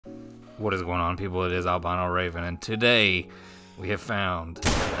What is going on, people? It is Albino Raven, and today we have found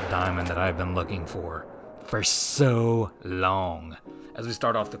a diamond that I've been looking for so long. As we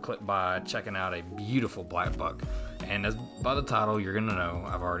start off the clip by checking out a beautiful blackbuck, and as by the title you're gonna know,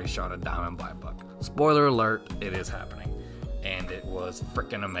 I've already shot a diamond blackbuck. Spoiler alert, it is happening, and it was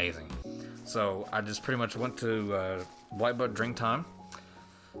freaking amazing. So I just pretty much went to blackbuck drink time,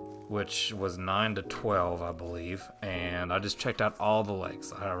 which was 9 to 12, I believe, and I just checked out all the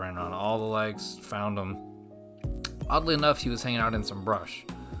lakes. I ran on all the lakes, found him. Oddly enough, he was hanging out in some brush.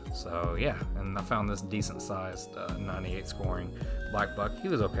 So yeah, and I found this decent sized 98 scoring blackbuck. He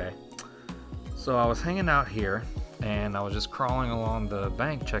was okay. So I was hanging out here, and I was just crawling along the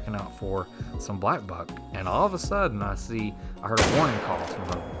bank checking out for some blackbuck, and all of a sudden I heard a warning call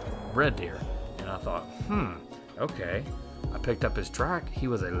from a red deer, and I thought, okay. I picked up his track. He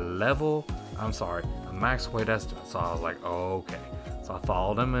was a max weight estimate. So I was like, oh, okay. So I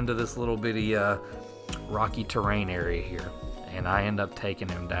followed him into this little bitty rocky terrain area here, and I end up taking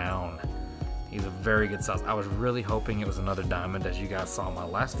him down. He's a very good size. I was really hoping it was another diamond. As you guys saw in my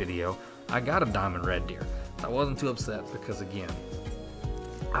last video, I got a diamond red deer. So I wasn't too upset because, again,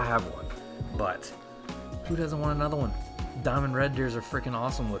 I have one. But who doesn't want another one? Diamond red deers are freaking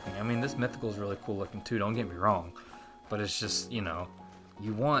awesome looking. I mean, this mythical is really cool looking too, don't get me wrong. But it's just, you know,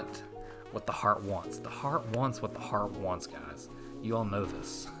 you want what the heart wants. The heart wants what the heart wants, guys. You all know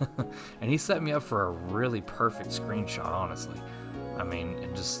this. And he set me up for a really perfect screenshot, honestly. I mean,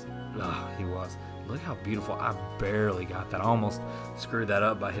 it just, he was. Look how beautiful. I barely got that. I almost screwed that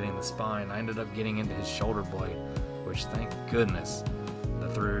up by hitting the spine. I ended up getting into his shoulder blade, which, thank goodness, the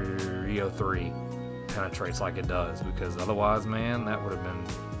 303 penetrates like it does, because otherwise, man, that would have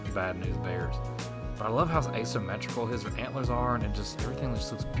been bad news bears. But I love how asymmetrical his antlers are, and everything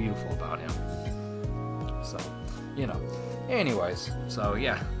just looks beautiful about him. So, you know. Anyways, so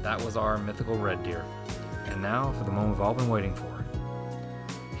yeah, that was our mythical red deer. And now for the moment we've all been waiting for.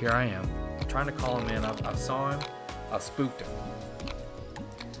 Here I am, trying to call him in. I saw him, I spooked him.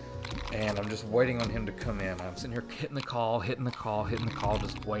 And I'm just waiting on him to come in. I'm sitting here hitting the call,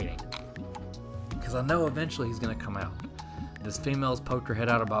 just waiting. Because I know eventually he's going to come out. This female's poked her head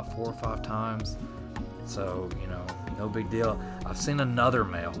out about 4 or 5 times. So, you know, no big deal. I've seen another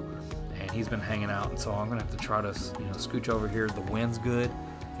male, and he's been hanging out, and so I'm gonna have to try to, you know, scooch over here. The wind's good.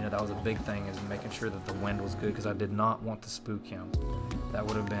 You know, that was a big thing, is making sure that the wind was good, because I did not want to spook him. That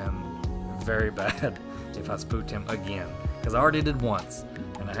would have been very bad if I spooked him again, because I already did once,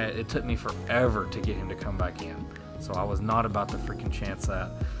 and it took me forever to get him to come back in. So I was not about to freaking chance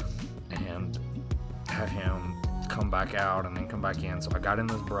that and have him come back out and then come back in. So I got in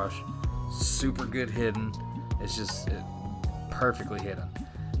this brush. Super good hidden. It's just perfectly hidden.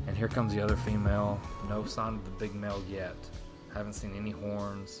 And here comes the other female. No sign of the big male yet. Haven't seen any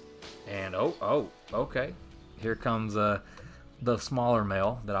horns. And okay. Here comes the smaller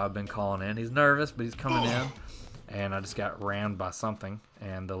male that I've been calling in. He's nervous, but he's coming in. And I just got rammed by something.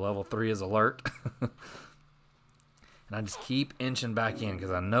 And the level 3 is alert. And I just keep inching back in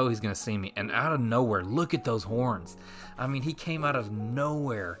because I know he's going to see me. And out of nowhere, look at those horns. I mean, he came out of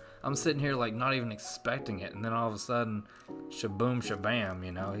nowhere. I'm sitting here like not even expecting it. And then all of a sudden, shaboom, shabam,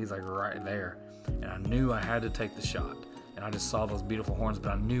 you know, he's like right there. And I knew I had to take the shot. And I just saw those beautiful horns,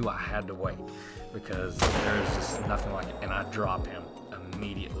 but I knew I had to wait because there's just nothing like it. And I drop him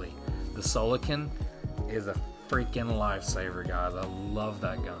immediately. The Solican is a freaking lifesaver, guys. I love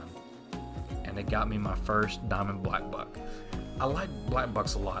that gun. And it got me my first diamond blackbuck. I like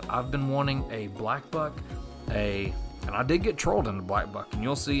blackbucks a lot. I've been wanting a blackbuck, and I did get trolled in the blackbuck, and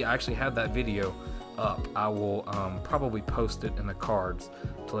you'll see I actually have that video up. I will probably post it in the cards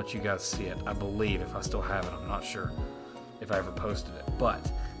to let you guys see it. I believe, if I still have it. I'm not sure if I ever posted it, but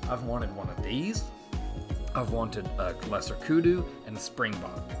I've wanted one of these. I've wanted a lesser kudu and a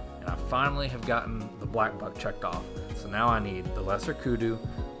springbok, and I finally have gotten the blackbuck checked off. So now I need the lesser kudu,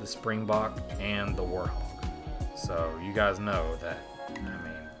 the springbok, and the warthog. So you guys know that, I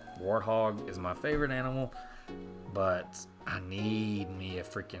mean, warthog is my favorite animal, but I need me a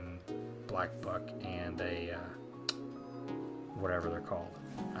freaking blackbuck and a whatever they're called.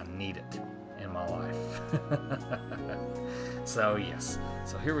 I need it in my life. So yes,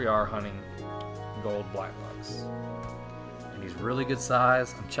 so here we are hunting gold blackbucks, and he's really good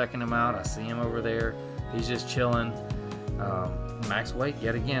size. I'm checking him out. I see him over there. He's just chilling. Max weight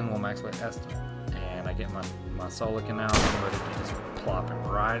yet again. Well, max weight estimate, and I get my Solican out, and I'm ready to just plop him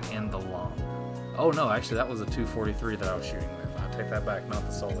right in the lung. Oh no, actually that was a 243 that I was shooting with. I take that back, not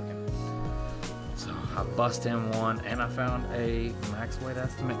the Solican. So I bust in one, and I found a max weight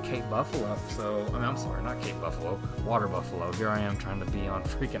estimate Cape Buffalo. So, I mean, I'm sorry, not Cape Buffalo, water buffalo. Here I am trying to be on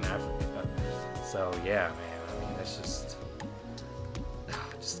freaking Africa. So, yeah, man, I mean, it's just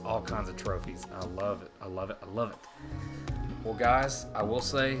all kinds of trophies. I love it. I love it. I love it. Well, guys, I will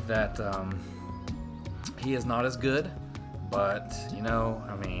say that he is not as good, but, you know,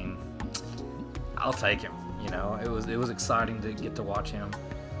 I mean, I'll take him. You know, it was exciting to get to watch him.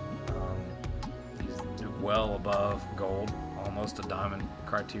 He's well above gold, almost a diamond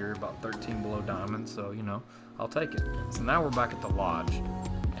criteria, about 13 below diamond. So, you know, I'll take it. So now we're back at the lodge,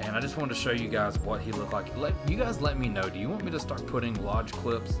 and I just wanted to show you guys what he looked like. You guys let me know. Do you want me to start putting lodge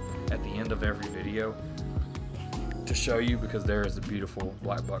clips at the end of every video to show you, because there is a beautiful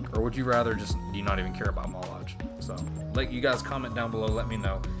black buck, or would you rather just, do you not even care about my lodge? So let you guys comment down below, let me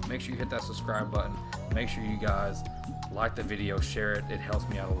know. Make sure you hit that subscribe button. Make sure you guys like the video, share it. It helps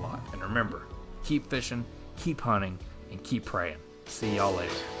me out a lot. And remember, keep fishing, keep hunting, and keep praying. See y'all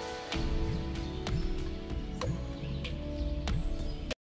later.